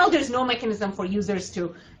right now there's no mechanism for users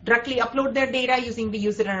to directly upload their data using the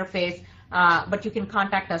user interface, but you can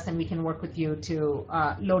contact us and we can work with you to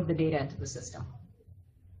load the data into the system.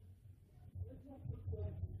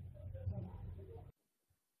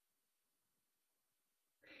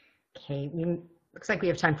 Okay, looks like we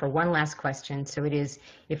have time for one last question. So it is,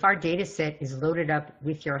 if our data set is loaded up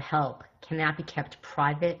with your help, can that be kept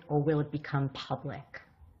private or will it become public?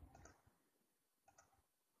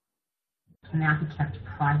 Can that be kept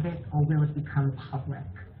private or will it become public?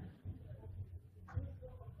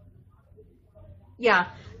 Yeah,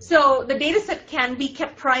 so the data set can be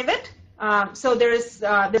kept private. So there's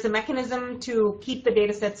a mechanism to keep the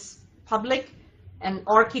data sets public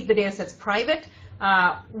or keep the data sets private.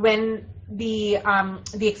 When the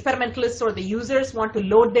experimentalists or the users want to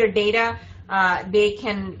load their data, they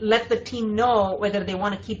can let the team know whether they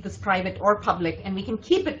want to keep this private or public, and we can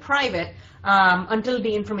keep it private until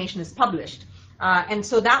the information is published. And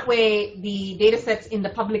so that way, the data sets in the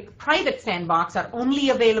public-private sandbox are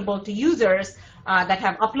only available to users that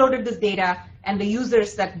have uploaded this data and the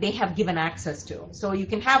users that they have given access to. So you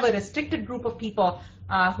can have a restricted group of people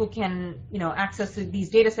who can access these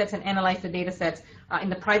data sets and analyze the data sets in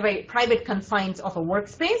the private confines of a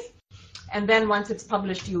workspace. And then once it's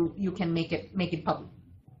published, you can make it public.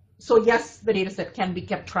 So yes, the data set can be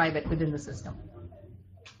kept private within the system.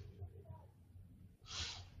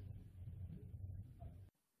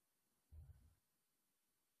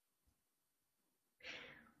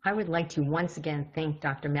 I would like to once again thank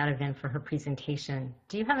Dr. Madhavan for her presentation.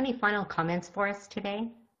 Do you have any final comments for us today?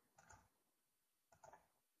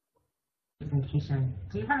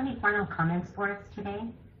 Do you have any final comments for us today?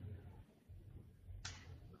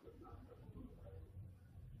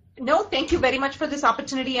 No, thank you very much for this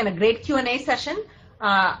opportunity and a great Q&A session.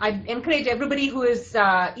 I encourage everybody who is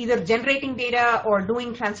either generating data or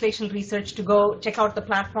doing translational research to go check out the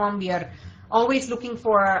platform. We are always looking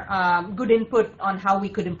for good input on how we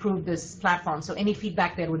could improve this platform. So any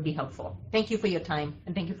feedback there would be helpful. Thank you for your time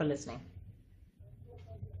and thank you for listening.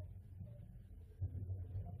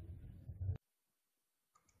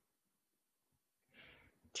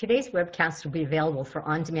 Today's webcast will be available for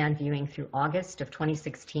on-demand viewing through August of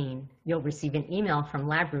 2016. You'll receive an email from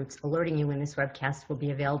LabRoots alerting you when this webcast will be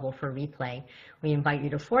available for replay. We invite you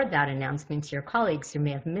to forward that announcement to your colleagues who may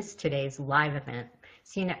have missed today's live event.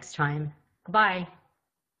 See you next time. Goodbye.